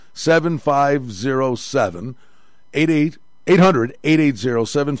800-880-7507.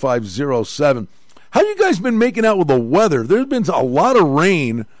 800-880-7507. How you guys been making out with the weather? There's been a lot of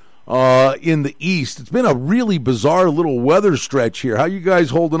rain in the east. It's been a really bizarre little weather stretch here. How you guys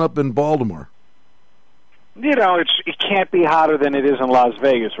holding up in Baltimore? You know, it can't be hotter than it is in Las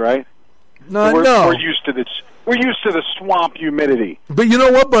Vegas, right? No. We're used to this. We're used to the swamp humidity. But you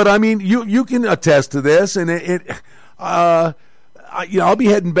know what? But I mean, you can attest to this, and I'll be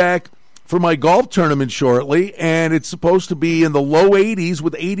heading back for my golf tournament shortly, and it's supposed to be in the low 80s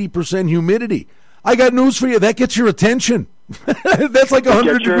with 80% humidity. I got news for you. That gets your attention. That's like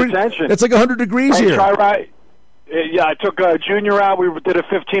 100 degrees. That's like 100 degrees here. Yeah, I took Junior out. We did a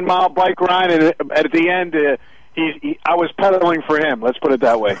 15-mile bike ride, and at the end, I was pedaling for him. Let's put it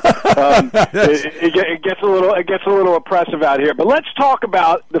that way. It gets a little oppressive out here. But let's talk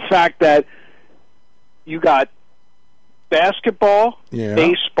about the fact that you got basketball,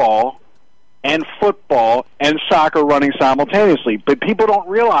 baseball, and football and soccer running simultaneously. But people don't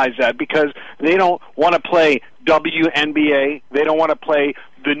realize that because they don't want to play WNBA. They don't want to play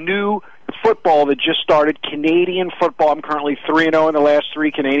the new football that just started, Canadian football. I'm currently 3-0 in the last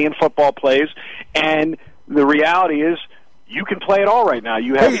 3 Canadian football plays. And the reality is you can play it all right now.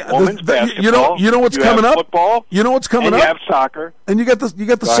 You have women's basketball. You know what's coming up? Football. You know what's coming up? You have soccer. And you got the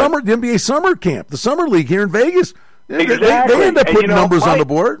NBA summer camp, the summer league here in Vegas. Exactly. They end up putting numbers on the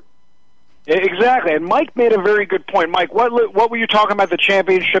board. Exactly, and Mike made a very good point. Mike, what were you talking about, the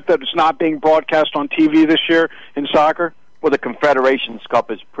championship that is not being broadcast on TV this year in soccer? Well, the Confederations Cup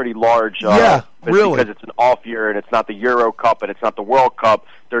is pretty large. Really. Because it's an off year, and it's not the Euro Cup, and it's not the World Cup.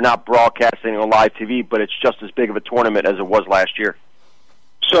 They're not broadcasting on live TV, but it's just as big of a tournament as it was last year.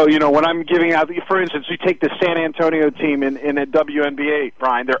 So, when I'm giving out, for instance, you take the San Antonio team in the WNBA,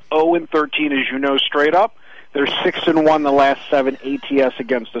 Brian, they're 0-13, as you know, straight up. They're 6-1 the last 7 ATS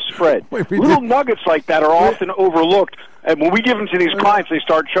against the spread. Little nuggets like that are often overlooked. And when we give them to these clients, they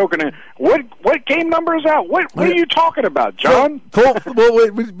start choking. What game number is that? What are you talking about, John?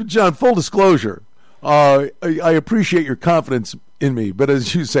 John, full disclosure. I appreciate your confidence in me, but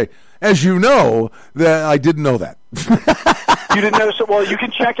as you say, as you know, that I didn't know that. You didn't know? So, well, you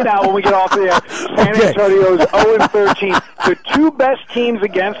can check it out when we get off the air. San Antonio's 0-13. The 2 best teams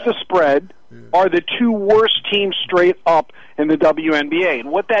against the spread are the 2 worst teams straight up in the WNBA.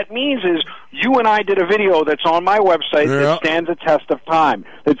 And what that means is you and I did a video that's on my website that stands a test of time.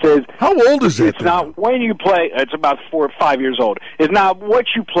 That says, how old is it? It's not when you play. It's about 4 or 5 years old. It's not what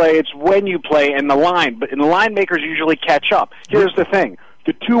you play. It's when you play and the line. And the line makers usually catch up. Here's the thing.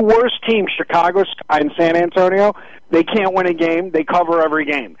 The 2 worst teams, Chicago Sky and San Antonio, they can't win a game. They cover every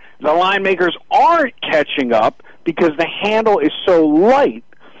game. The line makers aren't catching up because the handle is so light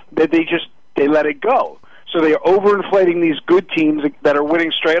that they let it go. So they are overinflating these good teams that are winning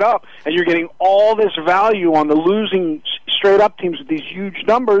straight up, and you're getting all this value on the losing straight up teams with these huge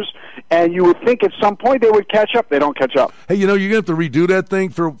numbers, and you would think at some point they would catch up. They don't catch up. Hey, you're going to have to redo that thing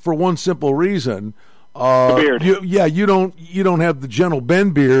for one simple reason. The beard. You don't have the gentle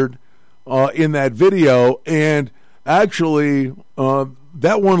Ben beard in that video, and actually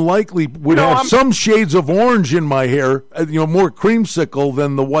that one likely would have some shades of orange in my hair, more creamsicle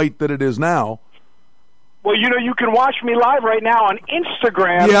than the white that it is now. Well, you can watch me live right now on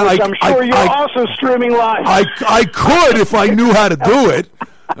Instagram, which I'm sure you're also streaming live. I could if I knew how to do it.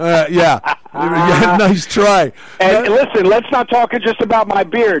 Nice try. And listen, let's not talk just about my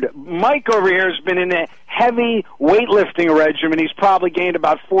beard. Mike over here has been in a heavy weightlifting regimen. He's probably gained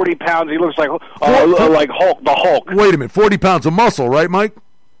about 40 pounds. He looks like Hulk, the Hulk. Wait a minute, 40 pounds of muscle, right, Mike?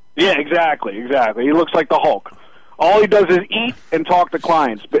 Yeah, exactly. He looks like the Hulk. All he does is eat and talk to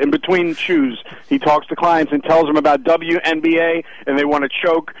clients. But in between chews, he talks to clients and tells them about WNBA, and they want to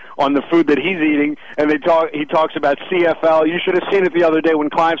choke on the food that he's eating. And he talks about CFL. You should have seen it the other day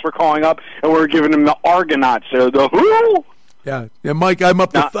when clients were calling up and we were giving them the Argonauts. The who? Yeah, Mike, I'm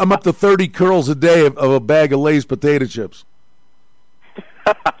up to 30 curls a day of a bag of Lay's potato chips.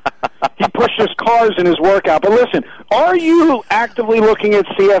 He pushes cars in his workout. But listen, are you actively looking at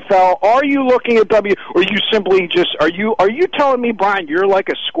CFL? Are you looking at or you simply just are you telling me, Brian, you're like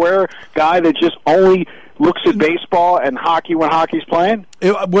a square guy that just only looks at baseball and hockey when hockey's playing?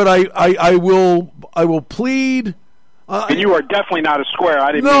 What I will plead. And you are definitely not a square.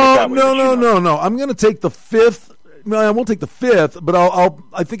 I didn't mean it that way. No. I'm going to take the 5th. No, I won't take the 5th, but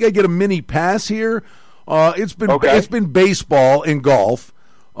I think I get a mini pass here. It's been baseball and golf.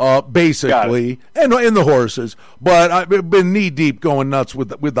 Basically, and the horses, but I've been knee deep going nuts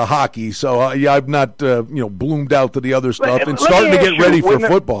with the hockey. So I've not bloomed out to the other stuff and starting to get ready for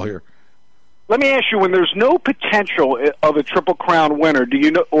football here. let me ask you: when there's no potential of a Triple Crown winner, do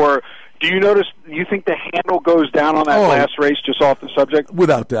you know, or do you notice? Do you think the handle goes down on that last race? Just off the subject,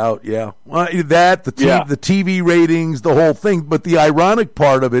 without doubt, yeah. The TV ratings, the whole thing. But the ironic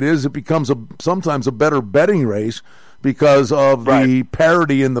part of it is, it becomes sometimes a better betting race because of the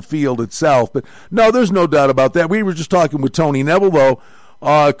parity in the field itself. But no, there's no doubt about that. We were just talking with Tony Neville, though.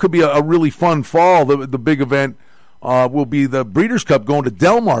 It could be a really fun fall. The big event will be the Breeders' Cup going to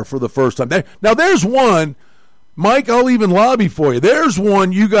Del Mar for the first time. Now, there's one, Mike, I'll even lobby for you. There's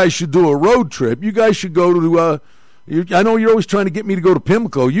one you guys should do a road trip. You guys should go to, I know you're always trying to get me to go to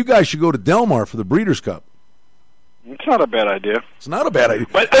Pimlico. You guys should go to Del Mar for the Breeders' Cup. It's not a bad idea. It's not a bad idea.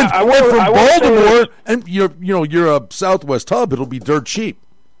 But I will, from Baltimore, and you're a Southwest hub, it'll be dirt cheap.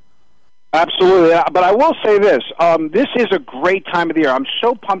 Absolutely, but I will say this. This is a great time of the year. I'm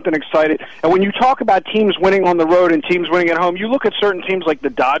so pumped and excited. And when you talk about teams winning on the road and teams winning at home, you look at certain teams like the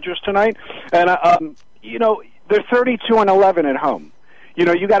Dodgers tonight, and, they're 32-11 at home.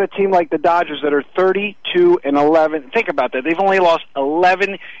 You got a team like the Dodgers that are 32-11. Think about that. They've only lost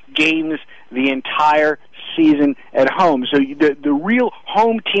 11 games the entire season at home. So the real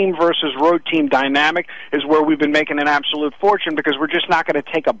home team versus road team dynamic is where we've been making an absolute fortune, because we're just not going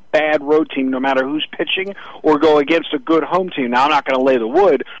to take a bad road team no matter who's pitching or go against a good home team. Now, I'm not going to lay the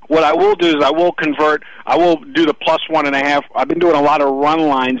wood. What I will do is I will do the +1.5. I've been doing a lot of run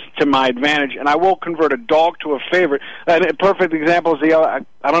lines to my advantage, and I will convert a dog to a favorite. And a perfect example is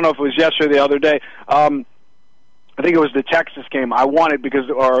I don't know if it was yesterday or the other day. I think it was the Texas game. I won it because,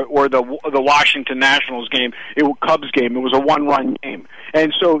 or the Washington Nationals game, Cubs game. It was a one-run game,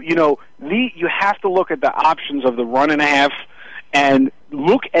 and so you have to look at the options of the 1.5 and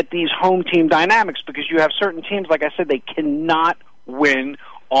look at these home team dynamics, because you have certain teams, like I said, they cannot win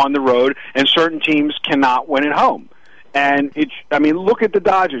on the road, and certain teams cannot win at home. And look at the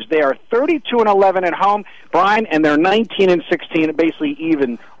Dodgers. They are 32-11 at home, Brian, and they're 19-16, basically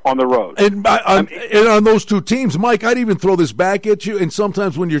even on the road. And on those two teams, Mike, I'd even throw this back at you. And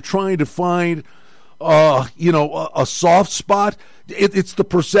sometimes when you're trying to find, a soft spot, it's the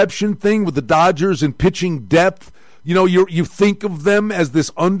perception thing with the Dodgers and pitching depth. You think of them as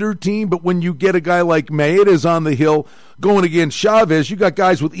this under team, but when you get a guy like Maeda's on the hill going against Chavez, you got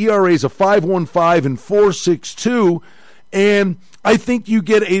guys with ERAs of 5.15 and 4.62. And I think you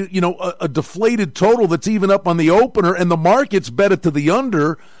get a deflated total that's even up on the opener, and the market's bet it to the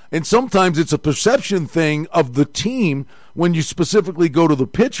under. And sometimes it's a perception thing of the team when you specifically go to the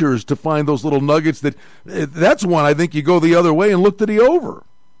pitchers to find those little nuggets. That's one I think you go the other way and look to the over.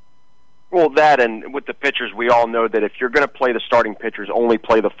 Well, that, and with the pitchers, we all know that if you're going to play the starting pitchers, only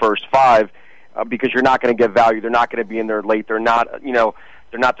play the first 5 because you're not going to get value. They're not going to be in there late. They're not,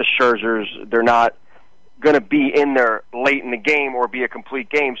 they're not the Scherzers. They're not going to be in there late in the game or be a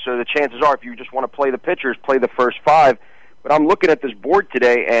complete game. So the chances are, if you just want to play the pitchers, play the first 5. But I'm looking at this board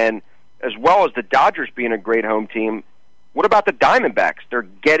today, and as well as the Dodgers being a great home team, what about the Diamondbacks? They're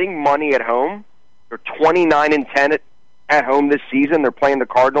getting money at home. They're 29-10 at home this season. They're playing the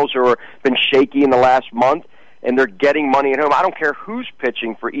Cardinals, who have been shaky in the last month, and they're getting money at home. I don't care who's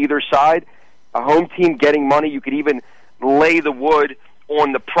pitching for either side. A home team getting money, you could even lay the wood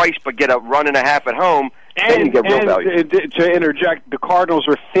on the price but get a 1.5 at home, then you get real value. To interject, the Cardinals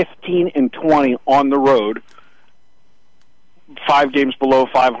are 15-20 on the road, 5 games below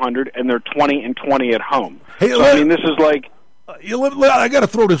 500, and they're 20-20 at home. Hey, so, this is like... I got to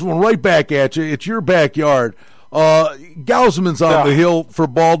throw this one right back at you. It's your backyard. Gausman's on the hill for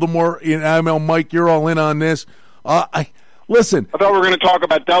Baltimore. I know, Mike, you're all in on this. Listen. I thought we were going to talk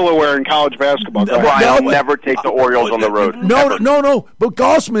about Delaware in college basketball. I'll never take the Orioles on the road. No. But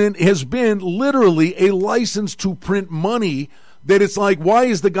Gausman has been literally a license to print money that it's like, why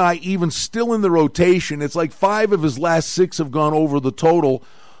is the guy even still in the rotation? It's like 5 of his last 6 have gone over the total.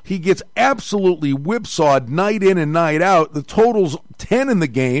 He gets absolutely whipsawed night in and night out. The total's 10 in the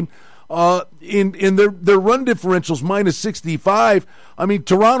game. In their run differentials -65.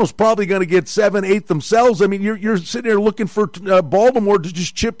 Toronto's probably going to get 7-8 themselves. You're sitting there looking for Baltimore to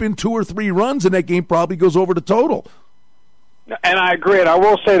just chip in 2 or 3 runs, and that game probably goes over the total. And I agree. And I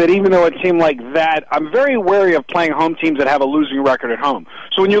will say that even though it seemed like that, I'm very wary of playing home teams that have a losing record at home.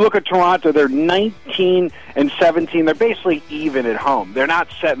 So when you look at Toronto, they're 19-17. They're basically even at home. They're not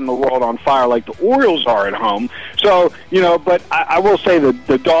setting the world on fire like the Orioles are at home. So, but I will say that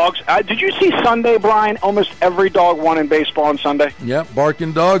the dogs. Did you see Sunday, Brian? Almost every dog won in baseball on Sunday. Yeah,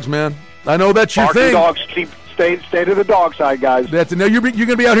 barking dogs, man. I know that's your barking thing. Barking dogs. Stay to the dog side, guys. Now you're going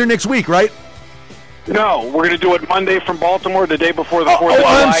to be out here next week, right? No, we're going to do it Monday from Baltimore, the day before the 4th of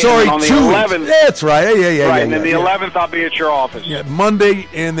July. I'm sorry, on the 2 11th. That's right. Yeah. Right, and then the 11th, I'll be at your office. Yeah, Monday,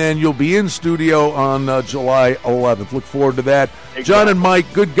 and then you'll be in studio on July 11th. Look forward to that. Exactly. John and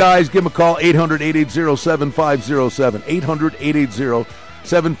Mike, good guys. Give them a call, 800-880-7507.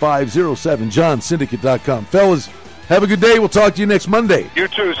 800-880-7507. JohnSyndicate.com. Fellas, have a good day. We'll talk to you next Monday. You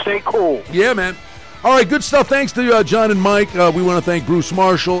too. Stay cool. Yeah, man. All right, good stuff. Thanks to John and Mike. We want to thank Bruce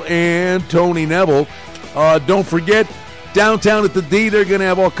Marshall and Tony Neville. Don't forget, downtown at the D, they're going to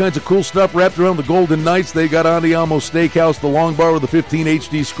have all kinds of cool stuff wrapped around the Golden Knights. They got Andiamo Steakhouse, the Long Bar with the 15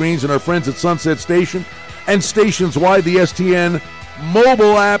 HD screens, and our friends at Sunset Station and stations wide, the STN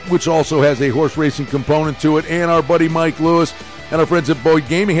mobile app, which also has a horse racing component to it, and our buddy Mike Lewis and our friends at Boyd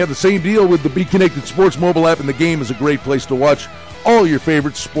Gaming have the same deal with the Be Connected Sports mobile app, and the game is a great place to watch all your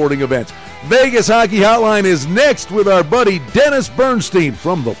favorite sporting events. Vegas Hockey Hotline is next with our buddy Dennis Bernstein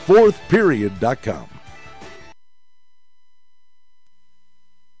from thefourthperiod.com.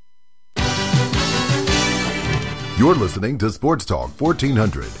 You're listening to Sports Talk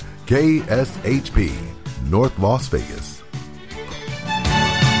 1400, KSHP, North Las Vegas.